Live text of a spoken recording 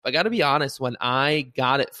I got to be honest, when I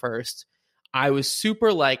got it first, I was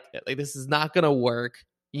super like this is not going to work.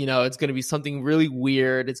 It's going to be something really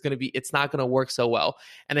weird. It's not going to work so well.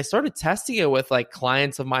 And I started testing it with like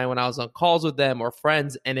clients of mine when I was on calls with them or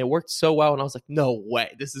friends, and it worked so well. And I was like, no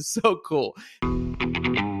way, this is so cool.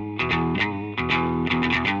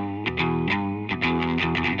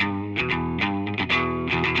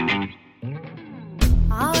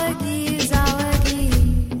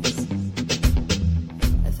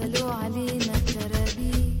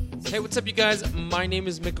 Hey, what's up, you guys? My name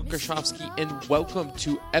is Mikko Krashovsky, and welcome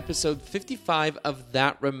to episode 55 of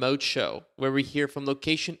That Remote Show, where we hear from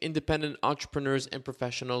location-independent entrepreneurs and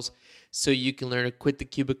professionals so you can learn to quit the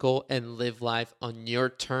cubicle and live life on your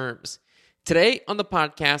terms. Today on the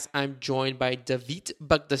podcast, I'm joined by David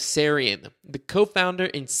Bagdasarian, the co-founder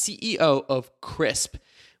and CEO of Krisp,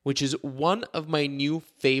 which is one of my new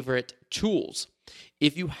favorite tools.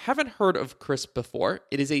 If you haven't heard of Krisp before,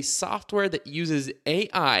 it is a software that uses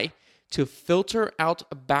AI to filter out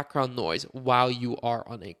background noise while you are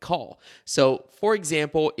on a call. So, for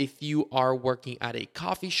example, if you are working at a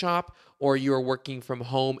coffee shop or you're working from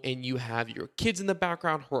home and you have your kids in the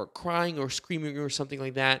background who are crying or screaming or something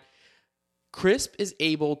like that, Krisp is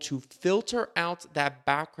able to filter out that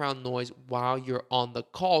background noise while you're on the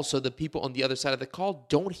call so the people on the other side of the call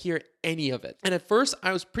don't hear any of it. And at first,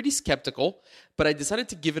 I was pretty skeptical, but I decided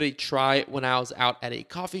to give it a try when I was out at a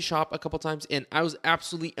coffee shop a couple times, and I was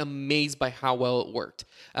absolutely amazed by how well it worked.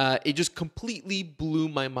 It just completely blew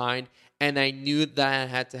my mind, and I knew that I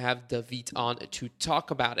had to have David on to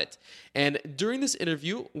talk about it. And during this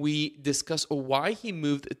interview, we discuss why he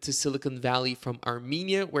moved to Silicon Valley from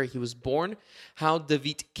Armenia, where he was born, how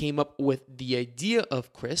David came up with the idea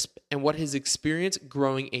of Krisp, and what his experience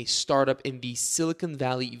growing a startup in the Silicon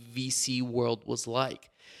Valley VC world was like.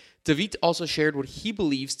 David also shared what he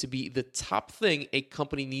believes to be the top thing a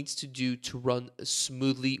company needs to do to run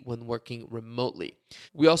smoothly when working remotely.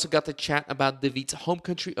 We also got to chat about David's home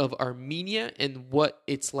country of Armenia and what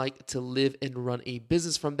it's like to live and run a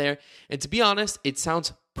business from there. And to be honest, it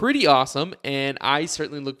sounds pretty awesome, and I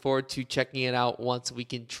certainly look forward to checking it out once we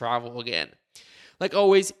can travel again. Like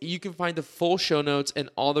always, you can find the full show notes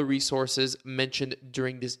and all the resources mentioned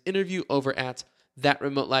during this interview over at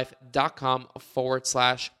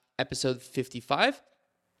thatremotelife.com/episode 55.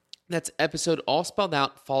 That's episode all spelled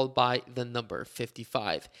out, followed by the number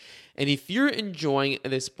 55. And if you're enjoying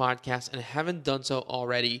this podcast and haven't done so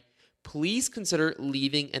already, please consider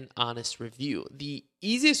leaving an honest review. The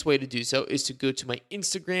easiest way to do so is to go to my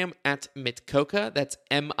Instagram at Mitkoka, that's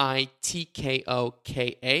Mitkoka,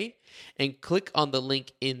 and click on the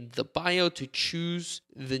link in the bio to choose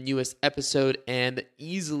the newest episode and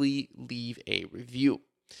easily leave a review.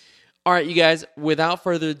 All right, you guys, without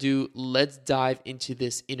further ado, let's dive into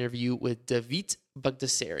this interview with David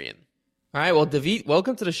Bagdasarian. All right, well, David,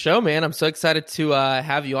 welcome to the show, man. I'm so excited to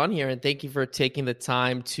have you on here, and thank you for taking the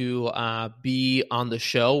time to be on the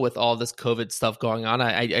show with all this COVID stuff going on.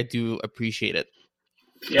 I do appreciate it.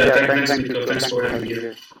 Yeah, thanks, Nico. Thanks for having me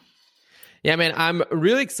here. Yeah, man, I'm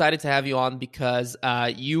really excited to have you on because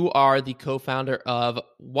you are the co-founder of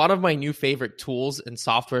one of my new favorite tools and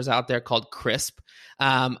softwares out there called Krisp.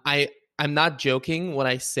 I'm not joking when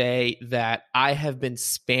I say that I have been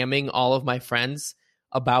spamming all of my friends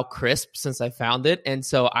about Krisp since I found it. And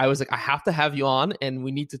so I was like, I have to have you on and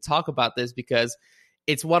we need to talk about this because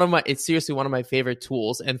it's seriously one of my favorite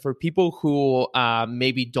tools. And for people who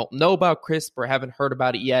maybe don't know about Krisp or haven't heard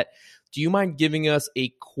about it yet, do you mind giving us a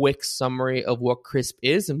quick summary of what Krisp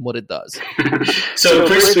is and what it does? So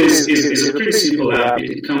Krisp is a pretty simple app.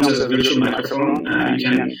 It comes as a virtual microphone. You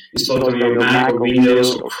can install it on your Mac or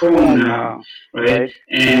Windows or Chrome now, right?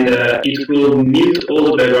 And it will mute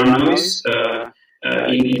all the background noise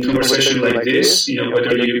in conversation like this.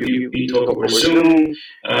 Whether you talk over Zoom,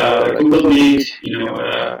 Google Meet,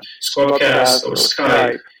 Squadcast or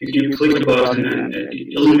Skype, you click a button and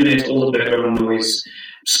eliminate all the background noise.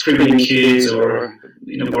 Screaming kids or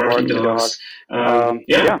barking dogs, and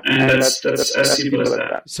that's as simple as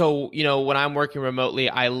that. So when I'm working remotely,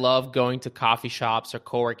 I love going to coffee shops or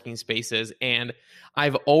co-working spaces, and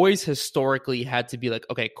I've always historically had to be like,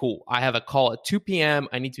 okay, cool, I have a call at 2 p.m.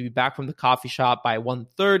 I need to be back from the coffee shop by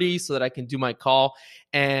 1:30 so that I can do my call.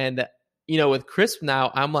 And with Krisp now,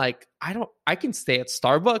 I'm like, I can stay at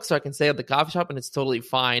Starbucks or I can stay at the coffee shop and it's totally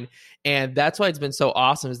fine. And that's why it's been so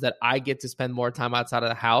awesome is that I get to spend more time outside of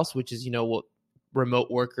the house, which is, what remote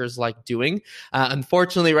workers like doing.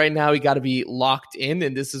 Unfortunately, right now, we got to be locked in.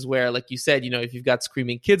 And this is where, like you said, if you've got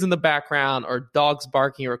screaming kids in the background or dogs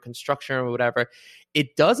barking or construction or whatever,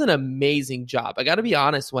 it does an amazing job. I got to be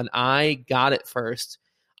honest, when I got it first,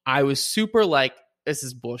 I was super like, this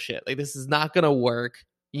is bullshit. Like, this is not going to work.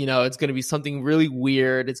 It's going to be something really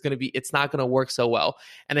weird. It's not going to work so well.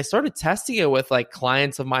 And I started testing it with like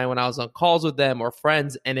clients of mine when I was on calls with them or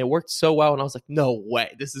friends, and it worked so well. And I was like, no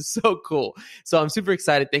way, this is so cool. So I'm super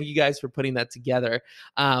excited. Thank you guys for putting that together.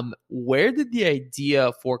 Where did the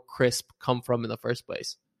idea for Crisp come from in the first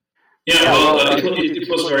place? Yeah, well, it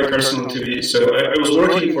was very personal to me. So I was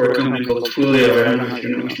working for a company called Twilio. I don't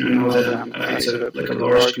know if you know that. It's like a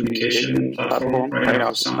large communication platform right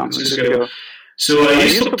out of San Francisco. So I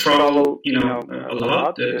used to travel, a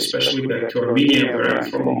lot, especially back to Armenia, where I'm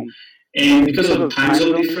from. And because of the time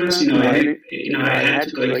zone difference, I had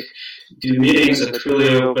to like do meetings at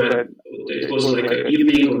Twilio, but it was like an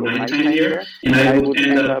evening or nighttime here, and I would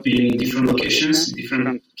end up being in different locations,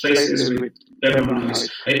 different places with background noise.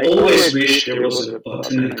 I always wish there was a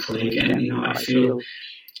button I click, and I feel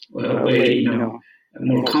way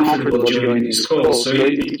more comfortable joining these calls. So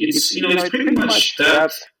it's pretty much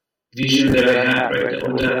that vision that I had, right,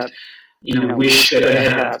 or that wish that I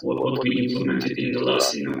had, what we implemented in the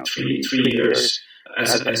last 3 years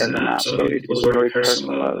as an app. So it was very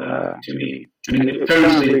personal to me. I mean,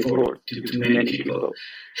 apparently to many people.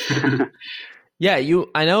 Yeah,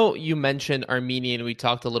 I know you mentioned Armenian. We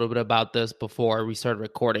talked a little bit about this before we started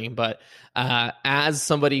recording, but as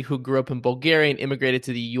somebody who grew up in Bulgaria and immigrated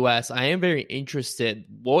to the U.S., I am very interested.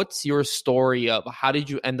 What's your story of how did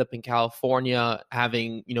you end up in California,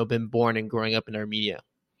 having been born and growing up in Armenia?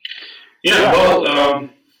 Yeah,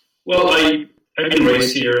 well, I've been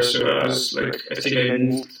raised here, so I was like, I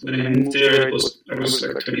think when I moved there, I was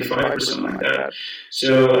like 25 or something like that.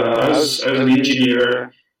 So I was an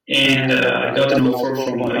engineer. And I got an offer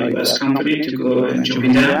from a US company to go and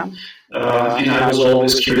join them. And I was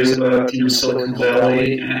always curious about, Silicon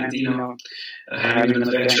Valley and, having an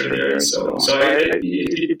adventure there. And so it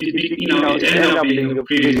ended up being a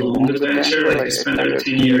pretty long adventure. Like I spent there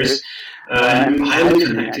 10 years. I'm highly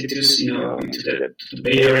connected to the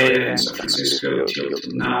Bay Area and San Francisco till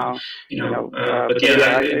now. But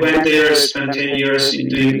yeah, I went there, spent 10 years in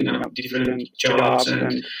doing different jobs,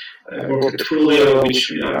 and I worked at Twilio,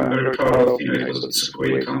 which I'm very proud of. It's a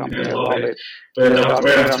great company, I love it. But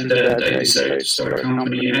right after that, I decided to start a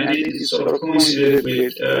company, and it sort of coincided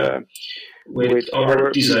with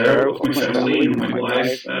our desire of my family, my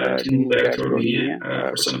wife, to move back to Armenia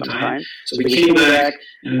for some time. So we came back,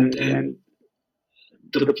 and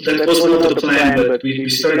that was not the plan, but we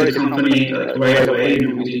started the company right away,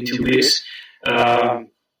 within 2 weeks. And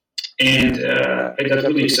I got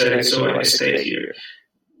really excited, so I stayed here.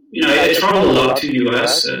 I travel a lot to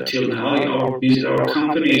US till now. Our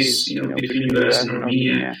company is between US and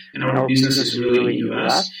Armenia, and our business is really in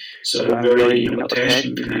US. So I'm very attached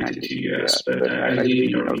and connected to US, but I live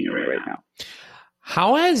in Armenia right now.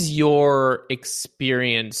 How has your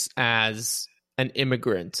experience as an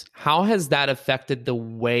immigrant, how has that affected the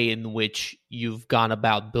way in which you've gone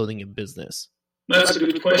about building a business? That's a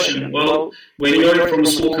good question. Well, when you're from a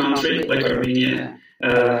small country like Armenia,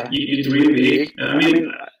 you dream big. I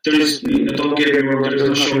mean, don't get me wrong, there's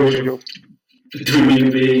no shortage of dreaming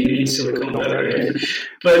big in Silicon Valley.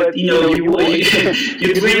 But,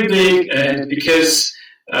 you dream big because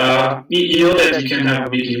you know that you can have a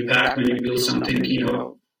big impact when you build something,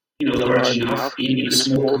 large enough in a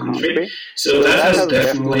small country. So that has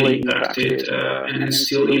definitely impacted and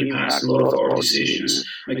still impacts a lot of our decisions.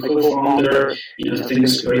 My co-founder,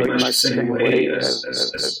 thinks very much the same way as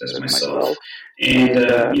myself. And,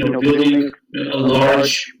 building a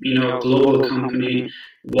large, global company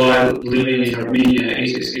while living in Armenia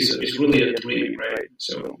is really a dream, right?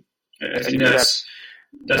 So I think that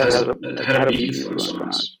had a big influence on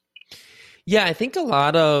us. Yeah, I think a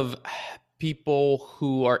lot of people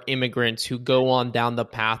who are immigrants who go on down the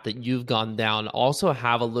path that you've gone down also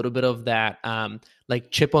have a little bit of that like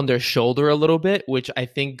chip on their shoulder a little bit, which I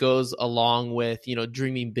think goes along with,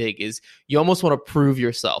 dreaming big. Is you almost want to prove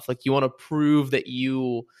yourself. Like you want to prove that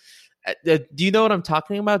you do you know what I'm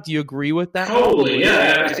talking about? Do you agree with that? Probably,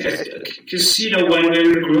 yeah. Because, when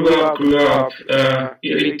we grew up,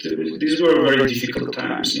 these were very difficult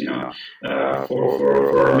times,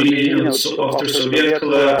 for Armenia, after Soviet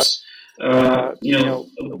collapse.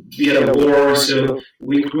 We had a war, so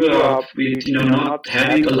we grew up with, not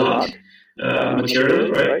having a lot material,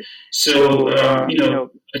 right? So,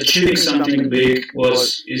 achieving something big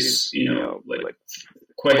is like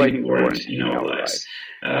quite important in our lives.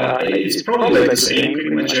 It's probably like the same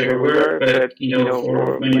pretty much everywhere, but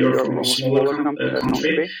for when you're from a smaller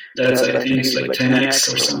country, that's I think it's like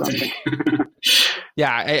 10x or something.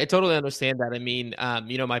 Yeah, I totally understand that. I mean,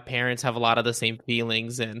 my parents have a lot of the same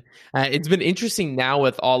feelings, and it's been interesting now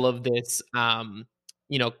with all of this,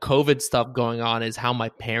 COVID stuff going on is how my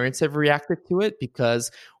parents have reacted to it,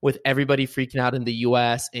 because with everybody freaking out in the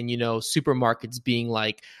US and, supermarkets being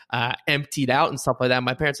like emptied out and stuff like that,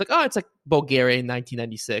 my parents like, oh, it's like Bulgaria in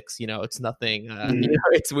 1996, it's nothing,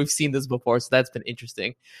 we've seen this before. So that's been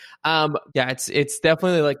interesting. It's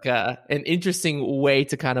definitely like an interesting way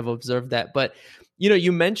to kind of observe that. But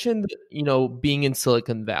you mentioned, being in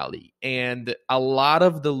Silicon Valley, and a lot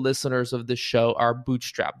of the listeners of the show are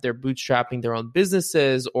bootstrapped. They're bootstrapping their own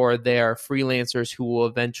businesses, or they're freelancers who will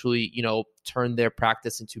eventually, turn their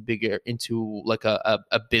practice into like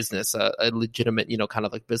a business, a legitimate, kind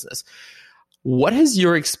of like business. What has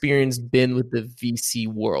your experience been with the VC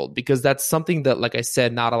world? Because that's something that, like I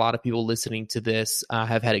said, not a lot of people listening to this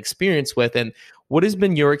have had experience with. And what has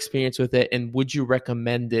been your experience with it? And would you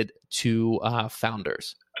recommend it to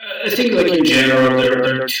founders? I think, like in general,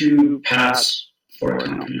 there are two paths for a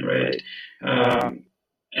company, right?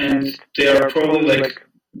 And they are probably like,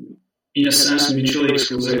 in a sense, mutually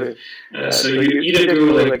exclusive. So you either go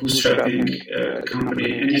like bootstrapping a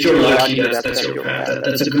company, and if you're lucky, that's your path.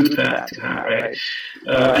 That's a good path to have, right?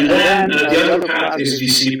 And then the other path is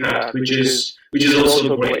VC path, which is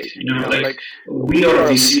also great. Like we are a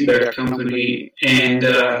VC-backed company, and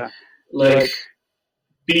like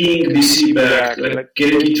being VC-backed, like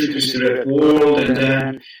getting introduced to that world, and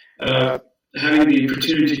then having the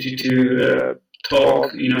opportunity to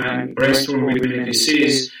talk, and brainstorm with many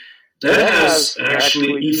VCs. That has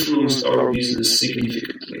actually influenced our business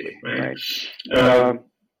significantly, right?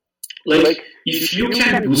 Like if you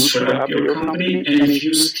can bootstrap your company, and if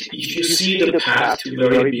you see the path to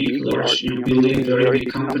very big, large, building a very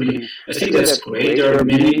big company, I think that's great. There are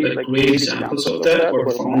many like great examples of that, where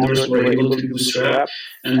founders were able to bootstrap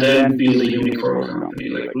and then build a unicorn company,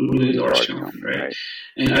 like really large company, right?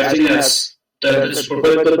 And I think that's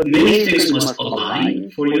but many things must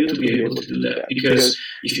align for you to be able to do that. Because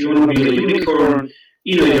if you want to build a unicorn,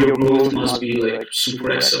 your growth must be like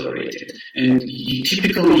super accelerated, and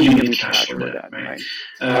typically you need cash for that, right?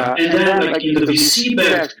 And then like in the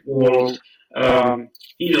VC-backed world,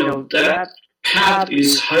 that path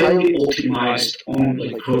is highly optimized on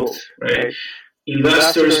like growth, right?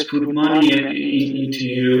 Investors put money into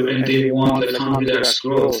you, and they want like 100x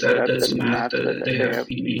growth. That's a math that they have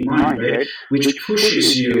in mind, right? Which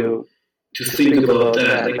pushes you to think about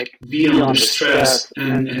that, like be under stress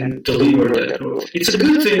and deliver that growth. It's a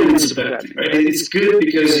good thing and it's a bad thing, right? It's good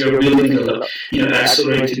because you're building a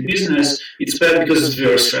accelerated business. It's bad because it's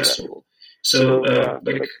very stressful. So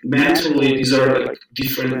like mentally, these are like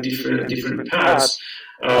different paths.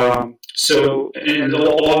 So, and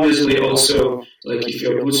obviously also, like if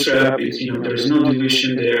you're bootstrap, there's no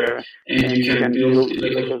dilution there, and you can build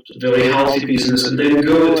like a very healthy business, and then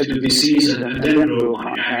go to the VCs and then grow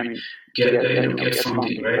money. I mean, get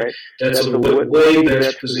funding, right? That's a way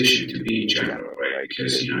better position to be in general, right?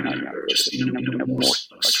 Because you're just in a more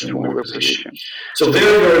stronger position. So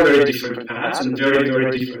very, very, very different paths and very,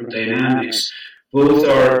 very different dynamics. Both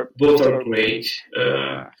are great.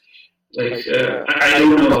 I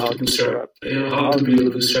don't know how to bootstrap, how to build a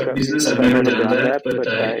bootstrap business. I've never done that, but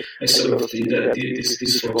I sort of think that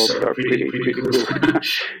these folks are pretty good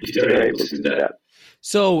if they're able to do that.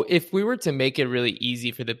 So if we were to make it really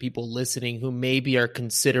easy for the people listening who maybe are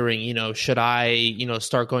considering, should I,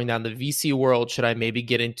 start going down the VC world? Should I maybe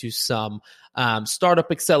get into some startup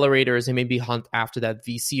accelerators and maybe hunt after that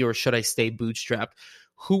VC, or should I stay bootstrapped?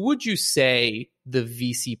 Who would you say the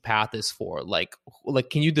VC path is for? Like,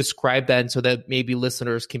 can you describe that so that maybe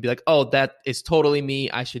listeners can be like, oh, that is totally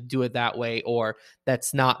me, I should do it that way, or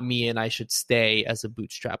that's not me and I should stay as a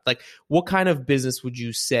bootstrap? Like, what kind of business would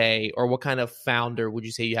you say, or what kind of founder would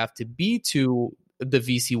you say you have to be to the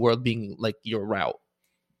VC world being like your route?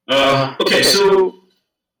 Okay, so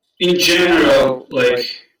in general, like,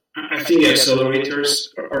 I think accelerators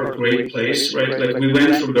are a great place, right? Like we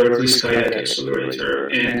went through Berkeley Skydeck Accelerator,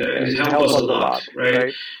 and it helped us a lot,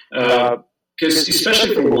 right? Because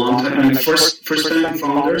especially for one-time, first-time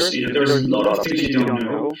founders, there's a lot of things you don't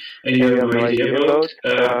know and you have no idea about,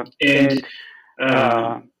 and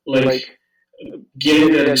like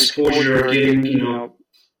getting that exposure, getting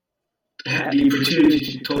have the opportunity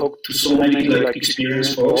to talk to so many like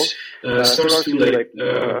experienced folks starts to like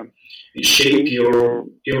shape your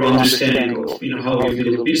understanding of how you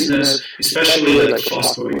build a business, especially like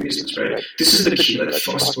fast-growing business, right? This is the key, like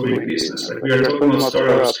fast-growing business. Like we are talking about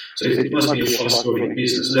startups, so it must be a fast-growing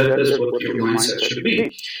business. That's what your mindset should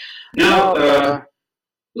be. Now,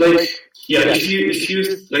 if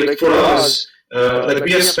you like for us. Like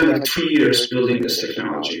we have spent like 3 years building this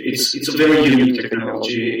technology. It's a very unique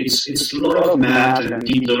technology. It's a lot of math and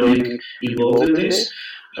deep learning involved in this,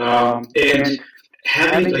 and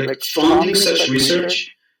having like funding such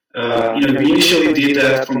research. We initially did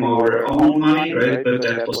that from our own money, right? But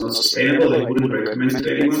that was not sustainable. I wouldn't recommend it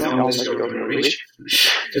to anyone unless you're very rich,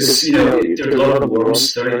 because there are a lot of worms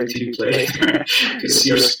starting to play because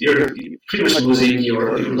you're pretty much losing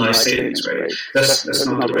your life savings, right? That's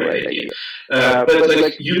not the right idea. But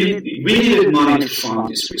like we needed money to fund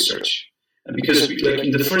this research because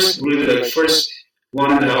in the first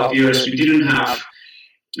 1.5 years we didn't have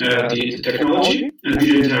the technology and we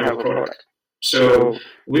didn't have a product. So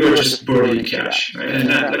we were just burning cash, right?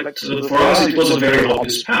 And so for us, it was a very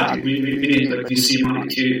obvious path. We needed VC money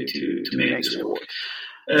to make this work.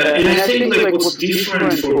 And I think what's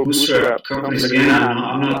different for bootstrap companies, again,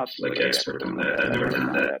 I'm not expert on that. I've never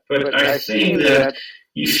done that. But I think that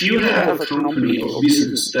if you have a company or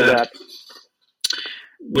business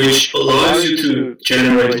which allows you to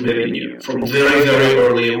generate revenue from very, very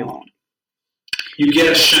early on, you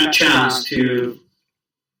get a chance to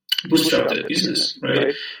bootstrap that business,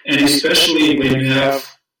 right? And especially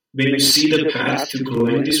when you see the path to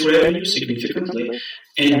growing this revenue significantly,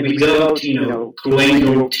 and without growing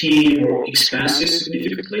your team or expenses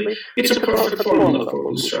significantly, it's a perfect formula for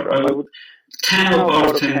bootstrap. I would 10 out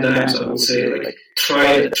of 10 times I would say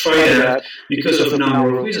try that because of a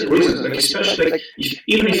number of reasons. Especially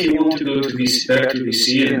even if you want to go to back to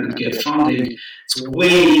VC and get funding, it's way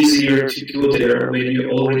easier to go there when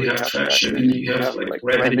you already have traction and you have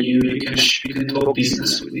revenue. You can talk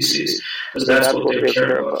business with VCs because that's what they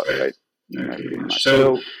care about, right? Pretty much.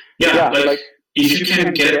 So if you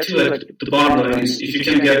can get to the bottom line is if you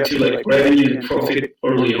can get to revenue and profit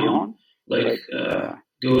early on,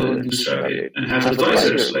 go and bootstrap it and have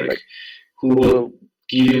advisors who will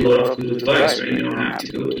give you a lot of good advice, right? You don't have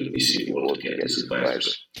to go to the VC world to get these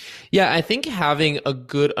advisors. Yeah, I think having a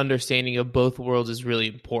good understanding of both worlds is really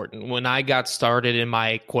important. When I got started in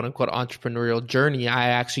my quote unquote entrepreneurial journey, I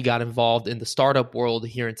actually got involved in the startup world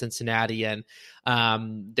here in Cincinnati, and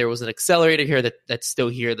there was an accelerator here that's still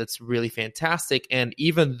here that's really fantastic. And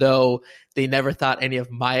even though they never thought any of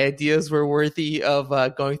my ideas were worthy of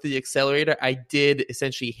going through the accelerator, I did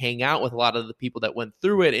essentially hang out with a lot of the people that went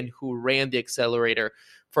through it and who ran the accelerator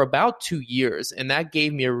for about 2 years. And that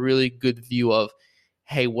gave me a really good view of,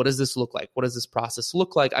 hey, what does this look like? What does this process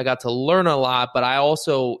look like? I got to learn a lot, but I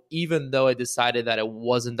also, even though I decided that it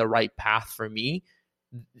wasn't the right path for me,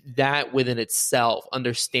 that within itself,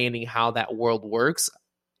 understanding how that world works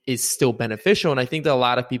is still beneficial. And I think that a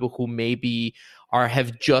lot of people who maybe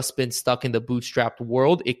have just been stuck in the bootstrapped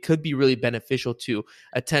world, it could be really beneficial to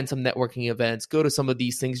attend some networking events, go to some of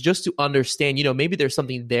these things just to understand, maybe there's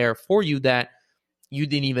something there for you that you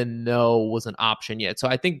didn't even know was an option yet. So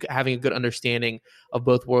I think having a good understanding of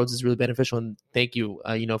both worlds is really beneficial. And thank you,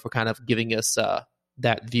 for kind of giving us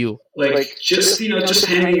that view. Just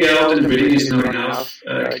hanging out and reading is not enough,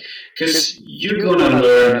 because you're gonna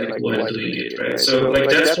learn while doing it, right? So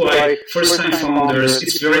that's why first-time founders,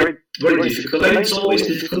 it's very, very difficult, and it's always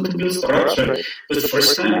difficult to build startups, right? But the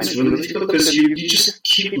first time it's really difficult because you just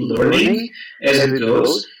keep learning as it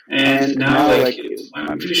goes. And now,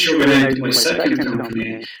 I'm pretty sure when I do my second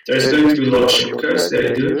company, there's going to be a lot of shortcuts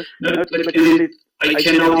that I do. I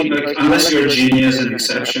cannot, unless you're a genius and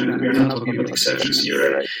exception, and we're not talking about exceptions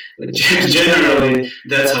here, right? Generally,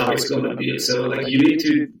 that's how it's going to be. So, you need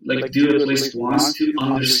to, do at least once to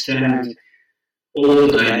understand all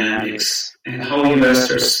the dynamics and how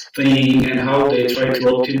investors think and how they try to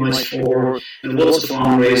optimize for and what's the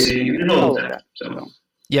fundraising and all of that. So.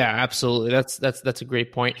 Yeah, absolutely. That's a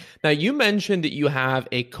great point. Now, you mentioned that you have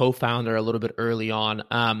a co-founder a little bit early on.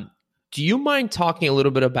 Do you mind talking a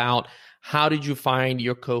little bit about how did you find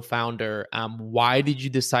your co-founder? Why did you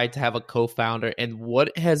decide to have a co-founder? And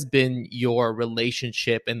what has been your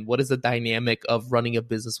relationship and what is the dynamic of running a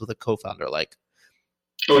business with a co-founder like?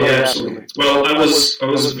 Oh, yeah, absolutely. Well, I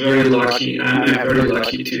was very lucky. I'm very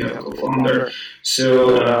lucky to have a co-founder.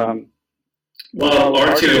 So,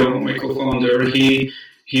 Artio, my co-founder, he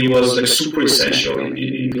was super essential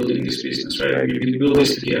in building this business, right? We built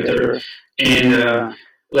this together, and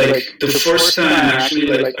the first time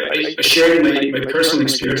actually, I shared my personal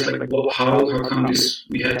experience, how come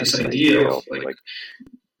we had this idea of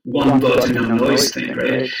one button on noise thing,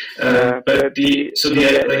 right? But the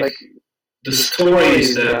story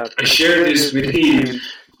is that I shared this with him,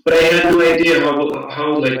 but I had no idea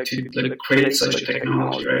how to create such a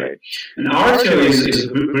technology, right? And Artio is a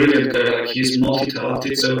brilliant guy. He's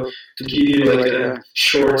multi-talented. So to give you a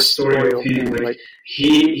short story of him,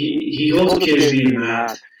 he holds PhD in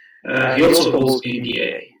math. He also holds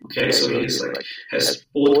MBA. Okay, so he's has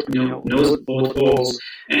both knows both goals,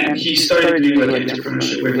 and he started doing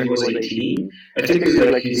entrepreneurship when he was 18. I think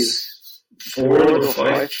it's his fourth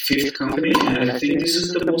or fifth company, and I think this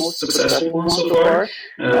is the most successful one so far.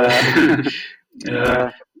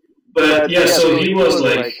 But yeah, so he was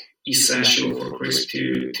like essential for Chris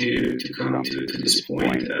to come to this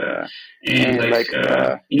point, and like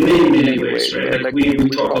in many ways, right? Like we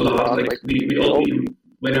talk a lot, like we all,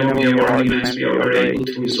 whenever we have arguments, we are able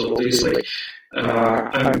to resolve this. Like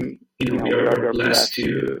we are blessed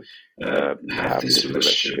to have this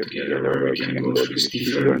relationship together where we can go through these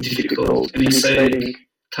difficult and exciting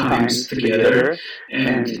times together,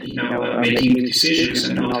 and making decisions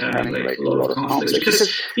and not having like a lot of conflicts, because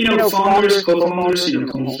founders, co-founders,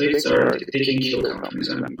 conflicts they can kill companies.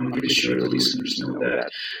 I'm pretty sure the listeners know that.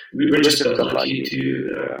 We're just lucky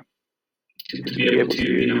to be able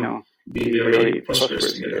to be very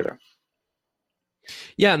prosperous together.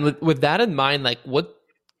 Yeah, and with that in mind, like what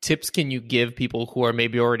tips can you give people who are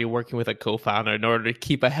maybe already working with a co-founder in order to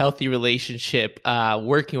keep a healthy relationship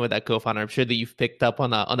working with that co-founder? I'm sure that you've picked up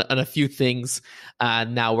on a few things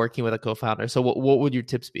now working with a co-founder. So what would your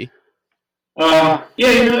tips be?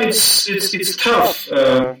 It's tough.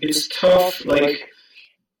 It's tough. Like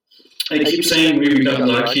I keep saying, we got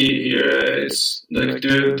lucky here. It's like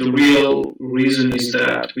the real reason is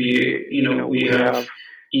that we have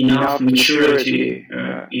enough maturity,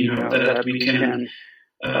 that we can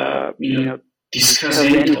discuss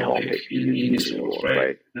any topic in this world,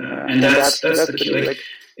 right? And that's the key. Like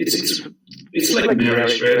it's like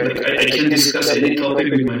marriage, right? Like I can discuss any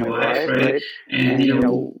topic with my wife, right? And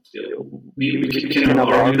we can have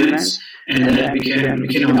arguments, and then we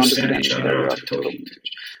can understand each other after talking to each other.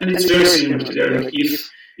 And it's very similar to there. Like if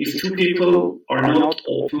two people are not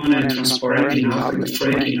open and transparent enough and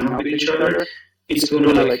frank enough with each other, it's going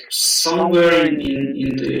to like somewhere in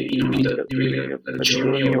the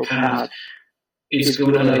journey or path, it's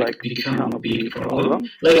going to like become a big problem.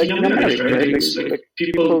 Like marriage, right? It's like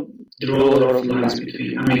people draw a lot of lines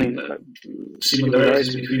between.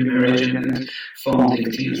 Similarities between marriage and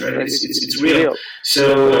founding teams, right? It's real.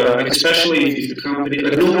 So especially if the company,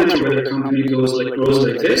 like no matter whether the company grows like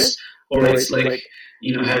this, or it's like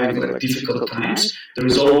having like difficult times, there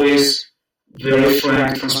is always very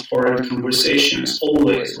frank, transparent conversations,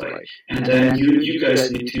 always, like, and then you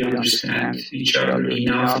guys need to understand each other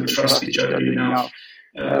enough and trust each other enough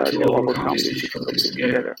to overcome these difficulties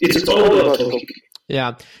together. It's all about talking.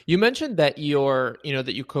 Yeah, you mentioned that your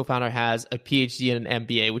co-founder has a PhD and an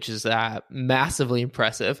MBA, which is massively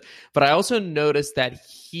impressive. But I also noticed that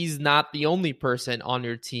he's not the only person on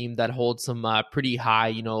your team that holds some pretty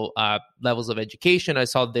high, levels of education. I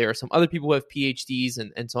saw there are some other people who have PhDs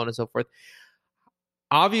and so on and so forth.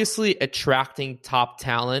 Obviously, attracting top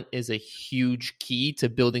talent is a huge key to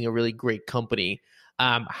building a really great company.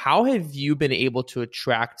 How have you been able to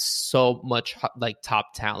attract so much like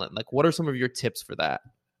top talent? Like, what are some of your tips for that?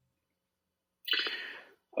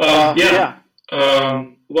 I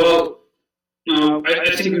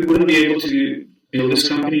think we wouldn't be able to build this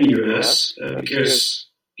company in the US because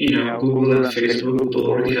Google and Facebook would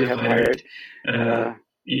already have hired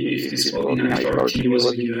if our team was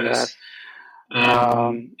in the US.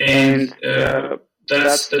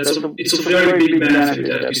 It's a very big benefit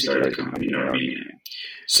that we started the company in Armenia.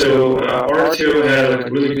 So Arturo had like a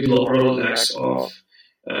really good Rolodex of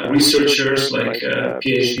researchers, like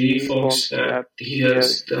PhD folks that he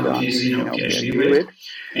has done his PhD with.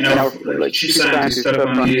 And our chief scientist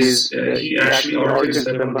Stefan, he actually Arturo and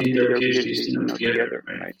Stefan did their PhDs together,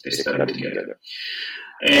 right? They studied together.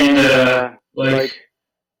 And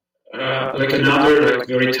another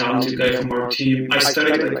very talented guy from our team. I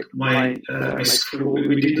studied my school.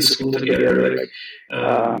 We did the school together.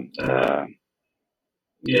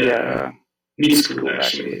 Mid school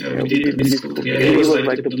actually. We did mid school together. He was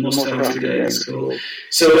the most talented guy in school.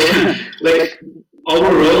 So our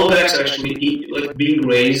Rolodex actually, being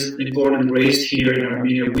born and raised here in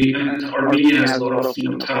Armenia. Armenia has a lot of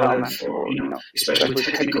talent for especially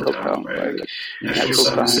technical talent, right? Natural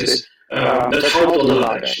sciences. That helped a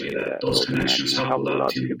lot, actually. Those connections helped a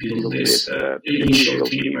lot to build this initial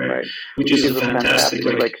team, right? Which is a fantastic,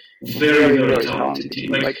 very, very talented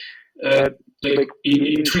team.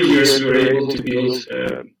 In 3 years, we were able to build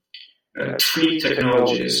 3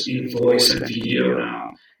 technologies in voice and video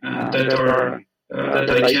now that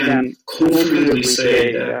I can confidently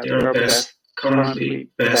say that they are currently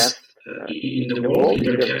best in the world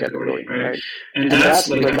in their category, right? And that's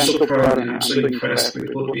I'm so proud and I'm so impressed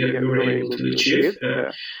with what we were able to achieve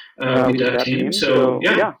with that team. So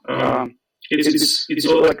it's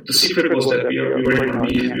all the secret was that we were in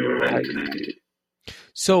Armenia and we were highly connected.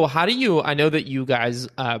 So how do you, I know that you guys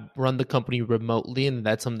run the company remotely, and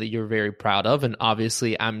that's something that you're very proud of. And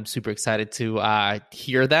obviously I'm super excited to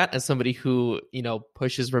hear that as somebody who,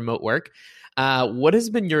 pushes remote work. What has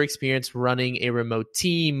been your experience running a remote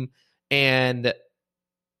team, and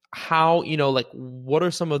how, what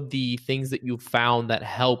are some of the things that you found that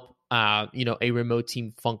help, a remote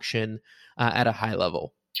team function at a high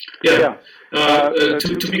level? Yeah.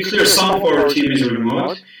 To be clear, some of our team is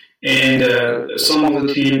remote, and some of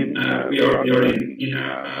the team we are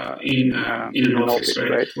in an office,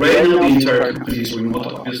 right? Right now, the entire company is remote,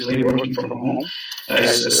 obviously working from home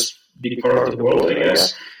as a big part of the world, I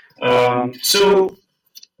guess. So,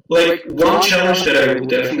 like one challenge that I would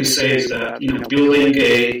definitely say is that building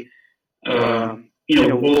a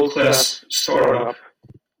world class startup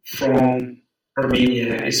from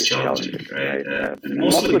Armenia is challenging, right? And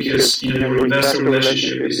mostly because your investor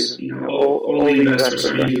relationship is all the investors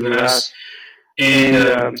are in the US, and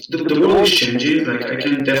the world is changing. Like I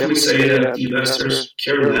can definitely say that investors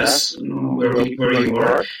care less where you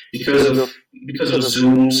are because of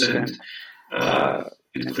Zooms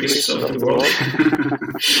and Crisps of the world.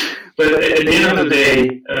 But at the end of the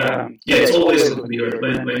day, it's always a little weird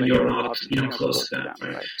when you're not close to them,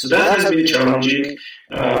 right? So that has been challenging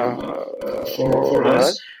for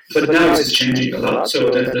us, but now it's changing a lot, so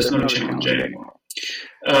that's not a challenge anymore.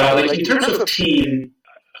 Like in terms of team,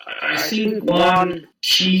 I think one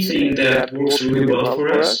key thing that works really well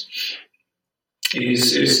for us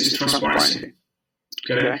is transparency.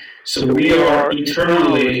 Okay, so we are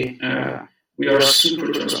internally we are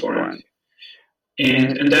super transparent,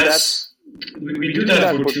 and that's we do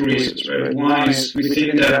that for two reasons, right? One is we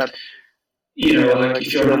think that like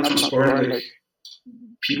if you're not transparent, like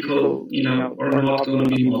people are not going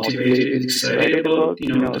to be motivated and excited about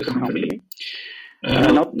the company,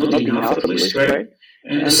 not enough at least, right?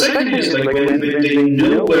 And the second is like when they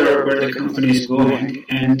know where the company is going,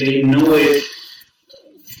 and they know it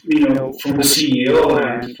from the CEO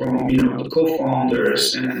and from the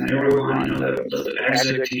co-founders and everyone, the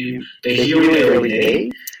exec team, they hear it every day.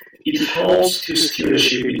 It helps to steer the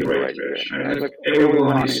ship in the right direction. Right? Like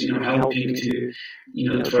everyone is helping to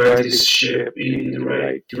drive this ship in the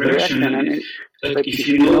right direction. And like if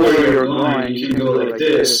you know where you're going, you can go like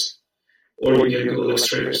this, or you can go like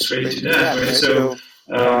straight to that. Right? So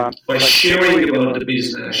by sharing about the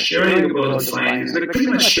business, sharing about the finance, like pretty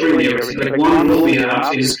much sharing everything. Like one rule we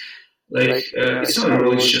have is like it's not a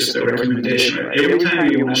rule; it's just a recommendation. Right? Every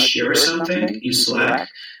time you want to share something in Slack,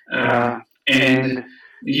 and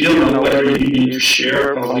you don't know whether you need to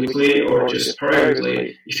share publicly or just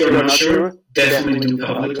privately. If you're not sure, definitely do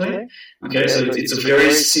publicly. Okay, so it's a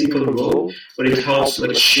very simple rule, but it helps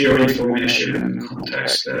like share information and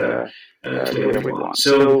context to everyone.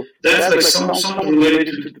 So that's like somewhat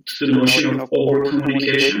related to the notion of over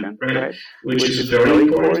communication, right? Which is very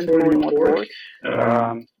important for remote work.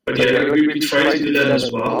 But yeah, we try to do that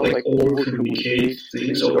as well, like over communicate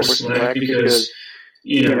things over Slack because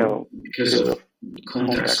of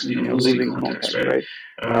context, losing context, right?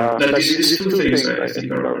 But these two things I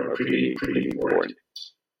think are pretty important.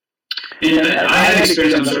 And I had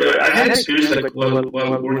experience. I had experience like while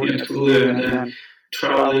working at Hulu and then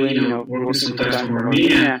traveling, working sometimes from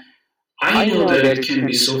Armenia. I know that it can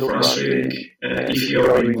be so frustrating if you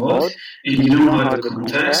are remote and you don't have the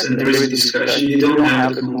context, and there is a discussion, you don't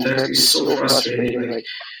have the context. It's so frustrating. Like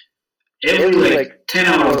every 10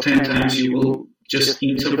 out of 10 times you will just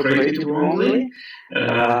interpret it wrongly.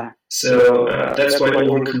 So that's why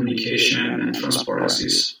over communication and transparency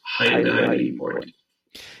is highly important.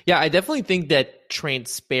 Yeah, I definitely think that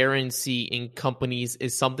transparency in companies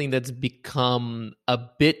is something that's become a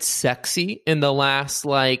bit sexy in the last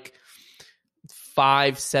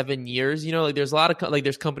 5-7 years. There's a lot of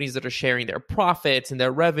there's companies that are sharing their profits and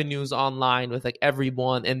their revenues online with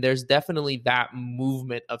everyone, and there's definitely that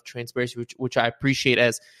movement of transparency, which I appreciate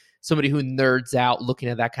as somebody who nerds out looking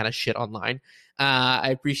at that kind of shit online. I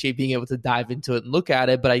appreciate being able to dive into it and look at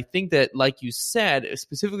it. But I think that, like you said,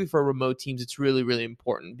 specifically for remote teams, it's really, really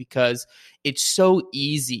important because it's so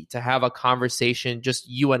easy to have a conversation, just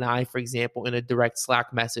you and I, for example, in a direct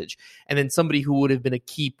Slack message. And then somebody who would have been a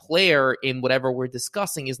key player in whatever we're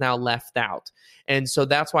discussing is now left out. And so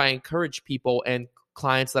that's why I encourage people and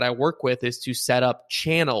clients that I work with is to set up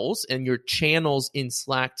channels, and your channels in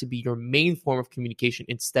Slack to be your main form of communication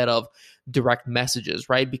instead of direct messages,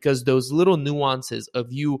 right? Because those little nuances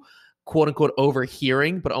of you quote unquote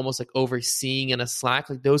overhearing, but almost overseeing in a Slack,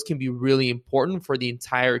 those can be really important for the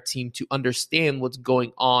entire team to understand what's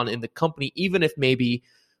going on in the company, even if maybe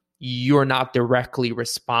you're not directly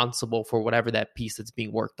responsible for whatever that piece that's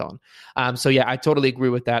being worked on. So yeah, I totally agree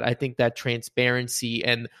with that. I think that transparency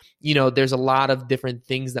and, there's a lot of different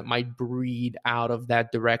things that might breed out of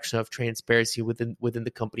that direction of transparency within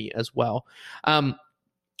the company as well.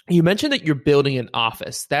 You mentioned that you're building an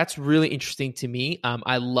office. That's really interesting to me.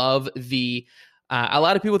 I love a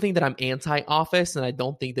lot of people think that I'm anti-office, and I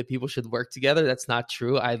don't think that people should work together. That's not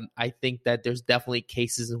true. I think that there's definitely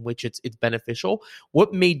cases in which it's beneficial.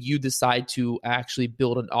 What made you decide to actually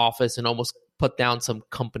build an office and almost put down some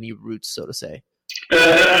company roots, so to say?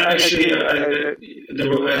 Actually,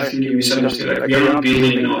 I think you misunderstood. Like, we are not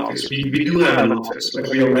building an office. We do have an office. Like,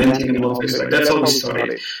 we are renting an office. Like, that's how we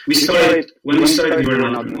started. When we started, we were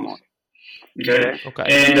not remote. Okay.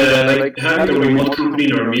 And like having a remote company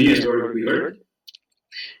in Armenia is very weird.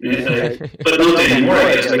 But not anymore,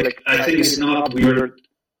 I guess. Like, I think it's not weird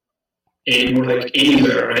anymore, like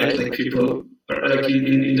anywhere, right? Like, people are like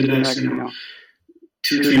in the next,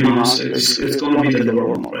 2-3 months, it's going to be the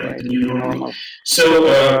normal, right? The new normal.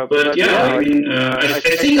 So, but yeah, I mean, I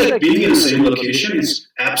think that being in the same location is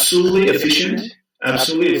absolutely efficient.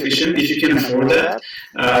 If you can afford that.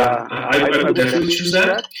 I would definitely choose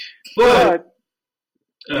that. But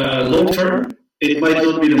long term, it might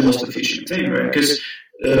not be the most efficient thing, right? Because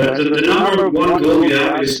the number one goal we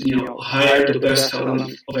have is, hire the best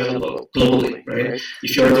talent available globally, right?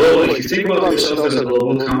 If you're global, if you think about yourself as a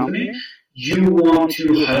global company, you want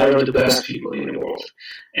to hire the best people in the world.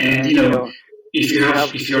 And,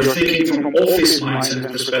 if you're thinking from office mindset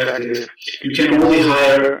perspective, you can only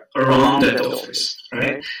hire around that office,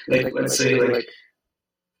 right? Like, let's say,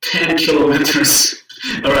 10 kilometers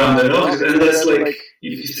around that office, and that's like,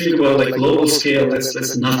 if you think about global scale,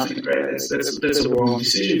 that's nothing, right? That's a wrong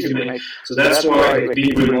decision to make. So that's why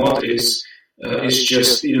being remote is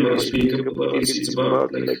just it's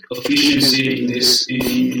about efficiency in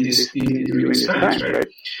during this times, right?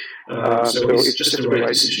 So it's just the right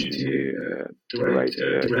decision the right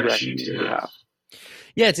direction to have.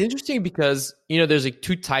 Yeah, it's interesting because, there's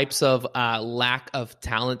two types of lack of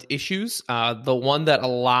talent issues. The one that a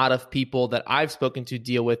lot of people that I've spoken to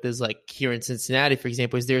deal with is here in Cincinnati, for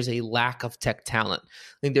example, is there's a lack of tech talent.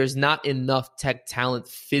 I think there's not enough tech talent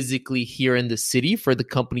physically here in the city for the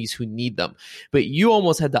companies who need them. But you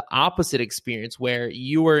almost had the opposite experience where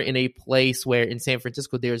you were in a place where in San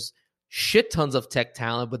Francisco, there's shit tons of tech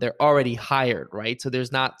talent, but they're already hired, right? So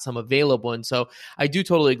there's not some available. And so I do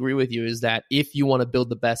totally agree with you is that if you want to build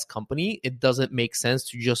the best company, it doesn't make sense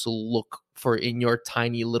to just look for in your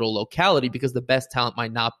tiny little locality because the best talent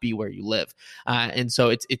might not be where you live. And so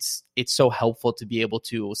it's so helpful to be able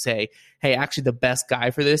to say, hey, actually the best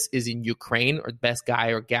guy for this is in Ukraine, or the best guy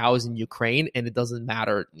or gal is in Ukraine, and it doesn't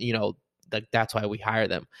matter, that's why we hire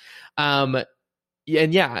them.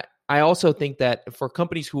 I also think that for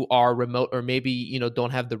companies who are remote or maybe,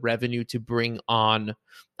 don't have the revenue to bring on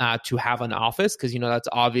to have an office, because, that's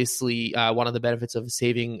obviously one of the benefits of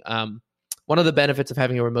saving. One of the benefits of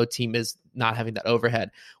having a remote team is not having that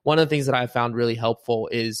overhead. One of the things that I found really helpful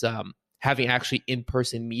is having actually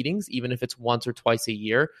in-person meetings, even if it's once or twice a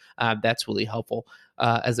year. That's really helpful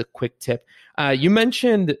as a quick tip. You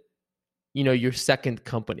mentioned, your second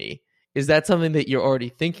company. Is that something that you're already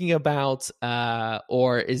thinking about,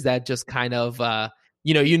 or is that just kind of,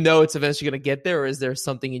 it's eventually going to get there, or is there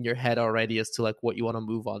something in your head already as to what you want to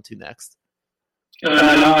move on to next? No,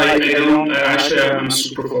 I don't. Actually, I'm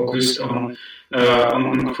super focused on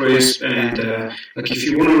Crisp, and if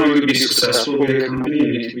you want to really be successful with a company,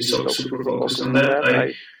 you need to be super focused on that.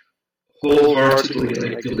 I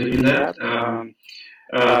wholeheartedly believe in that.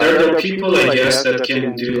 There are people, I guess, that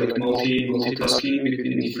can do multitasking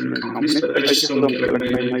between different companies, but I just don't get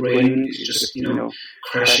my brain is just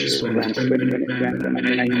crashes when I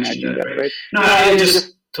imagine that, right? No, I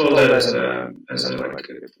just told that as a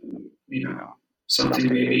something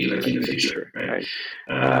maybe in the future, right?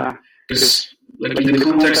 Because in the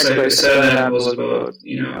context I said that was about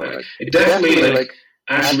it definitely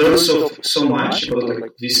I've learned so much about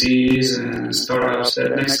VCs and startups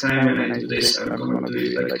that next time when I do this, I'm going to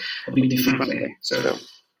do it a bit differently. So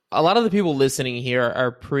a lot of the people listening here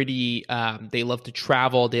are pretty, they love to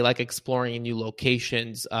travel. They like exploring new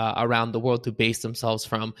locations around the world to base themselves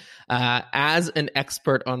from. As an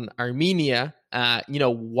expert on Armenia,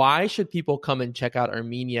 why should people come and check out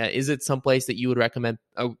Armenia? Is it someplace that you would recommend,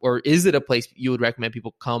 or is it a place you would recommend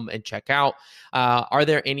people come and check out? Are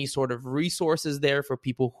there any sort of resources there for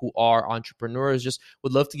people who are entrepreneurs? Just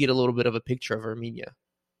would love to get a little bit of a picture of Armenia.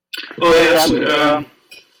 Oh, yeah, absolutely.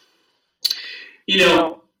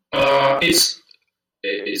 It's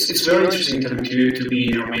it's very interesting time to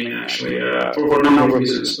be in Armenia, actually, for a number of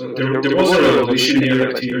reasons. There was a revolution here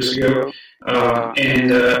like 2 years ago,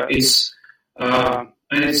 and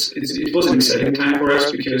it was an exciting time for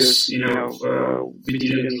us because we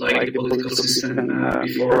didn't like the political system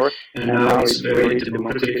before, and now it's a very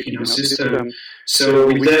democratic system. So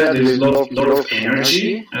with that, there's a lot of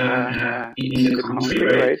energy in the country,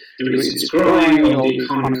 right? It's growing, all the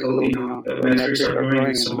economical metrics are growing,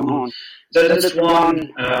 and so on. That's one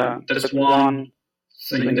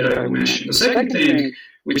thing that I will mention. The second thing,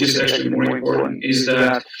 which is actually more important, is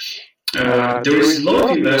that there is a lot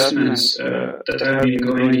of investments that have been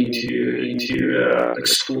going into like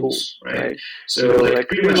schools, right? So like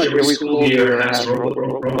pretty much every school here has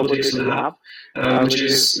robotics lab, which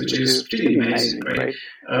is pretty amazing, right?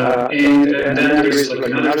 And then there is like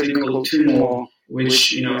another thing called TUMO,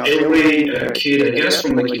 which every kid, I guess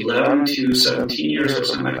from like 11 to 17 years or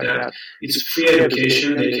something like that, it's free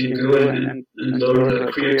education. They can go and learn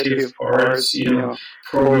the creative arts,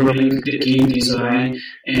 programming, the game design,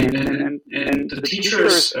 and the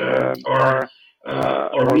teachers are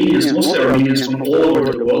Armenians, mostly Armenians from all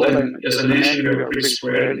over the world. And as I mentioned, we are pretty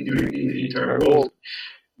spread in the entire world.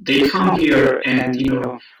 They come here and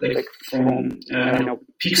like from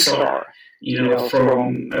Pixar,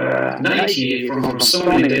 from Nike, from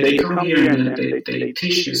Sony, they come here and they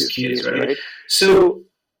teach these kids, right? So,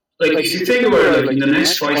 like, if you think about it, like, in the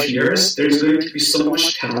next 5 years, there's going to be so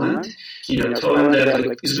much talent, talent that,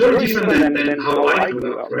 like, is very different than how I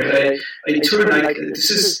grew up, right? I turned, like, this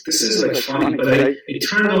is like, funny, but I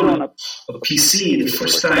turned on a PC the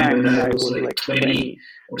first time when I was, like, 20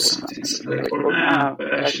 or something like, or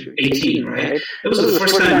actually 18, right? That was the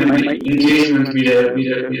first time in my engagement with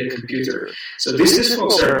a computer. So these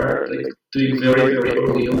folks are like doing very, very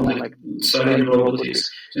early on, like studying robotics.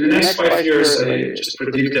 So in the next 5 years, I just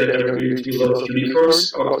predict that there are going to be a lot of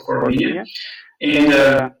unicorns out of Armenia, and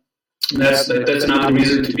that's not the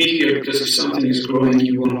reason to be here, because if something is growing,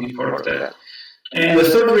 you want to be part of that. And the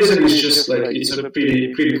third reason is just like it's a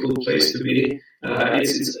pretty cool place to be.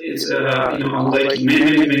 It's unlike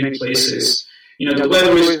many places. The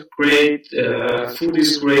weather is great, food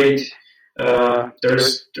is great. There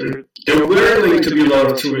were going to be a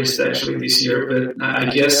lot of tourists actually this year, but I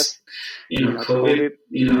guess COVID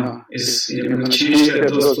is going to change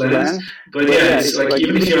those plans. But yeah, it's like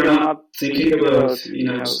even if you're not thinking about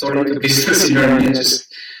starting a business in Armenia,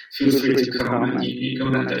 just feel free to come and you're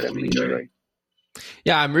gonna definitely enjoy it.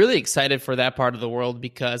 Yeah, I'm really excited for that part of the world,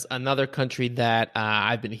 because another country that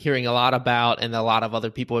I've been hearing a lot about and a lot of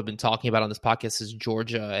other people have been talking about on this podcast is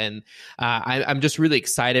Georgia. And I'm just really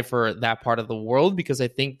excited for that part of the world, because I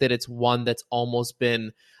think that it's one that's almost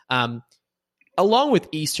been, along with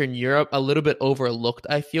Eastern Europe, a little bit overlooked,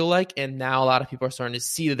 I feel like. And now a lot of people are starting to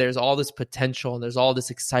see that there's all this potential and there's all this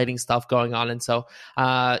exciting stuff going on. And so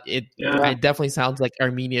it definitely sounds like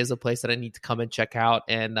Armenia is a place that I need to come and check out.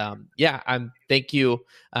 And thank you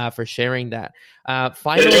for sharing that.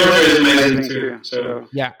 Finally, Georgia is amazing too. So.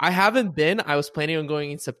 Yeah, I haven't been. I was planning on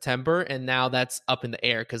going in September, and now that's up in the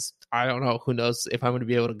air because I don't know. Who knows if I'm going to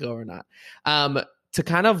be able to go or not. To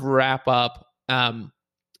kind of wrap up,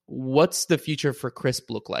 what's the future for Krisp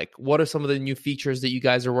look like? What are some of the new features that you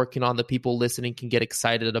guys are working on that people listening can get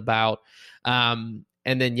excited about? And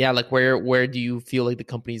then, where do you feel like the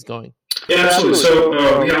company is going? Yeah, absolutely.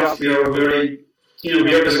 So we are very,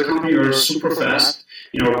 we are as a company, we're super fast.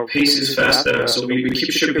 Our pace is fast. So we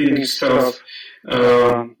keep shipping stuff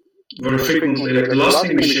very frequently. Like the last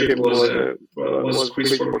thing we shipped was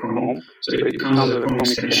Krisp for Chrome. So it comes as a Chrome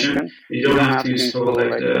extension. You don't have to install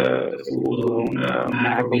like the full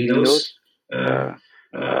Mac or Windows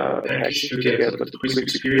package to get the Krisp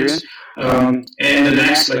experience. And the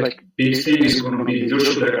next big thing is going to be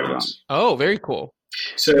virtual backgrounds. Oh, very cool.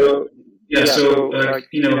 So virtual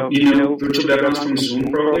backgrounds from Zoom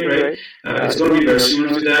probably, right? It's going to be very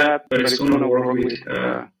similar to that, but it's going to work with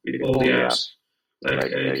all the apps.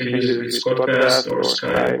 Like you can use it with Squadcast or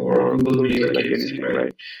Skype or Google Meet, like anything,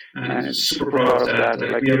 right? And I'm super proud of that.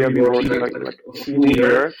 Like we have been working like a full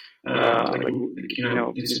year.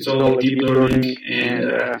 It's all deep learning and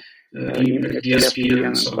DSP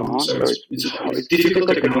and so on. So it's difficult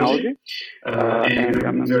technology, and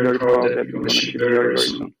I'm very proud that we're going to ship very, very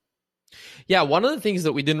soon. Yeah, one of the things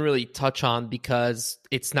that we didn't really touch on because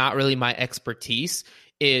it's not really my expertise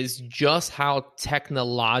is just how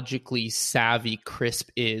technologically savvy Krisp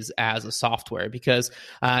is as a software. Because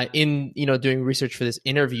in doing research for this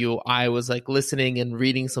interview, I was like listening and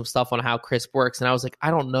reading some stuff on how Krisp works, and I was like,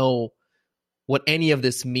 I don't know what any of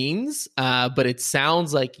this means, but it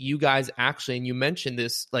sounds like you guys actually, and you mentioned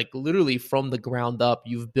this, like literally from the ground up,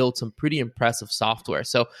 you've built some pretty impressive software.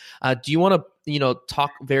 So do you want to,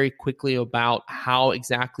 talk very quickly about how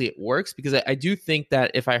exactly it works? Because I do think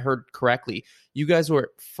that if I heard correctly, you guys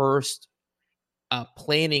were first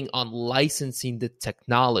planning on licensing the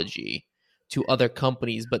technology to other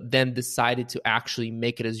companies, but then decided to actually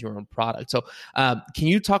make it as your own product. So can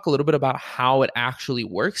you talk a little bit about how it actually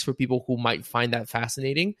works for people who might find that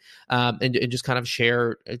fascinating, and just kind of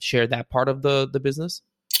share that part of the business?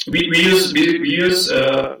 We use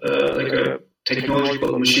like a technology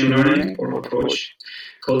called machine learning, or approach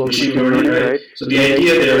called machine learning, right? So the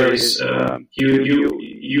idea there is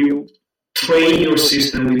you train your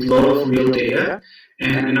system with a lot of real data,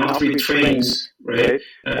 and after it trains, right,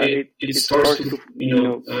 it starts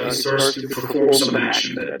to perform some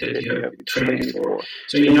action that you have trained it for.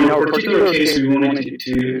 So in our particular case, we wanted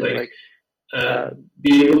to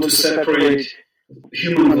be able to separate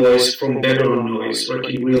human voice from background noise, like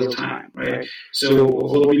in real time, right? So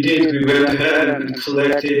what we did, we went ahead and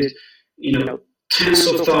collected, tens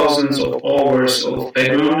of thousands of hours of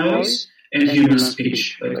background noise and human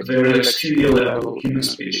speech, like very studio level human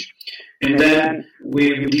speech. And then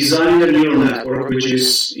we designed a neural network, which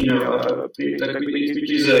is,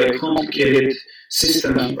 which is a complicated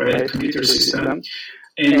system, right, computer system.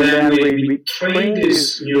 And then we trained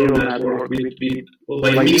this neural network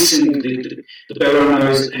by mixing the background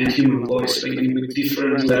noise and human voice, like with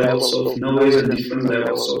different levels of noise and different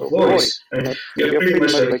levels of voice. Right? We have pretty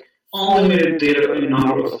much like unlimited data,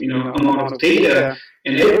 amount of data.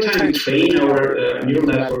 And every time we train our neural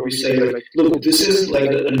network, we say, like, look, this is like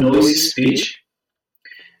a noisy speech,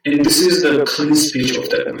 and this is the clean speech of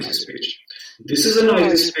that noisy speech. This is a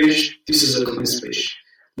noisy speech, this is a clean speech.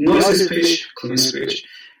 Noisy speech, clean speech.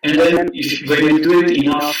 And then when you do it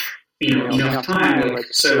enough time, like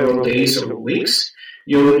several days or weeks,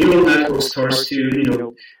 your neural network starts to,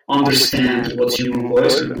 understand what's human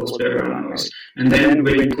voice and what's background noise. And then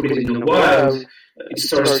when you put it in the wild, it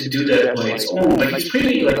starts to do that by its own. Like, it's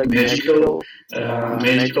pretty like magical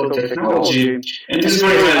technology, and this is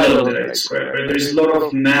very high level that I described. Right? There's a lot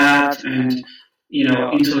of math and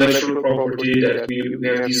intellectual property that we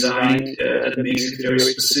have designed that makes it very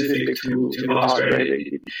specific to us.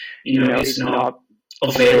 Right? It's not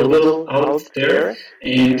available out there,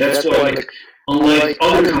 and that's why, like, unlike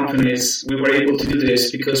other companies, we were able to do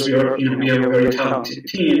this because we have a very talented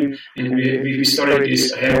team, and we started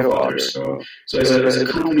this ahead of others. So as a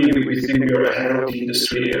company, we think we are ahead of the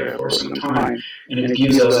industry for some time, and it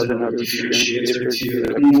gives us another differentiator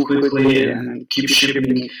to move quickly and keep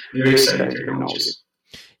shipping very exciting technologies.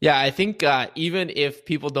 Yeah, I think even if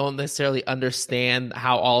people don't necessarily understand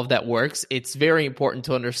how all of that works, it's very important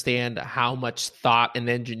to understand how much thought and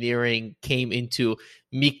engineering came into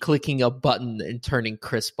me clicking a button and turning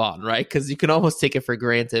Krisp on, right? Because you can almost take it for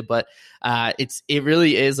granted, but it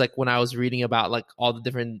really is, like, when I was reading about like all the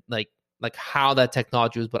different like how that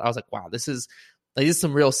technology was, but I was like, wow, this is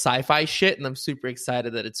some real sci-fi shit, and I'm super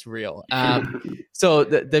excited that it's real. So,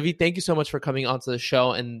 David, thank you so much for coming onto the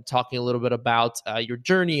show and talking a little bit about your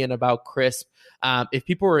journey and about Krisp. If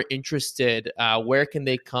people are interested, where can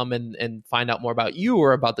they come and find out more about you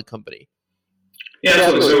or about the company? Yeah,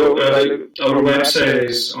 so our website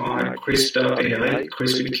is on krisp.ai,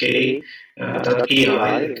 Krisp with K,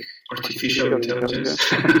 .ai, like artificial intelligence.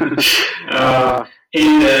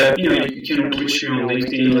 And you can reach me on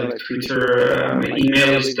LinkedIn, like Twitter. My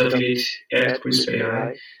email is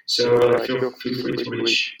david@krisp.ai. So feel free to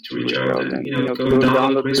reach out and go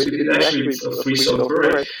download Krisp. It's actually a free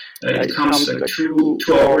software. Right? It comes like 2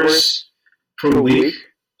 hours per week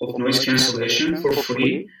of noise cancellation for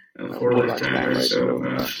free for a lifetime. Right? So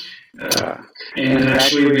and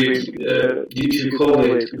actually, due to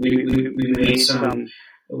COVID, we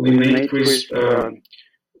made Krisp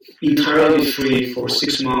entirely free for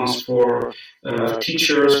 6 months for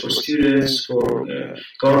teachers, for students, for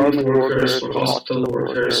government workers, for hospital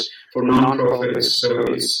workers, for nonprofits. So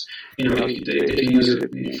it's they can use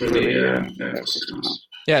it freely for 6 months.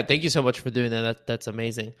 Yeah, thank you so much for doing that. That's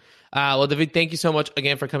amazing. Well, David, thank you so much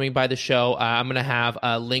again for coming by the show. I'm going to have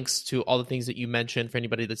links to all the things that you mentioned for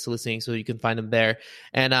anybody that's listening, so you can find them there.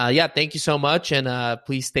 And thank you so much. And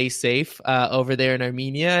please stay safe over there in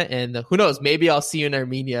Armenia. And who knows, maybe I'll see you in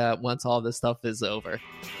Armenia once all this stuff is over.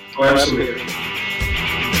 Oh, absolutely.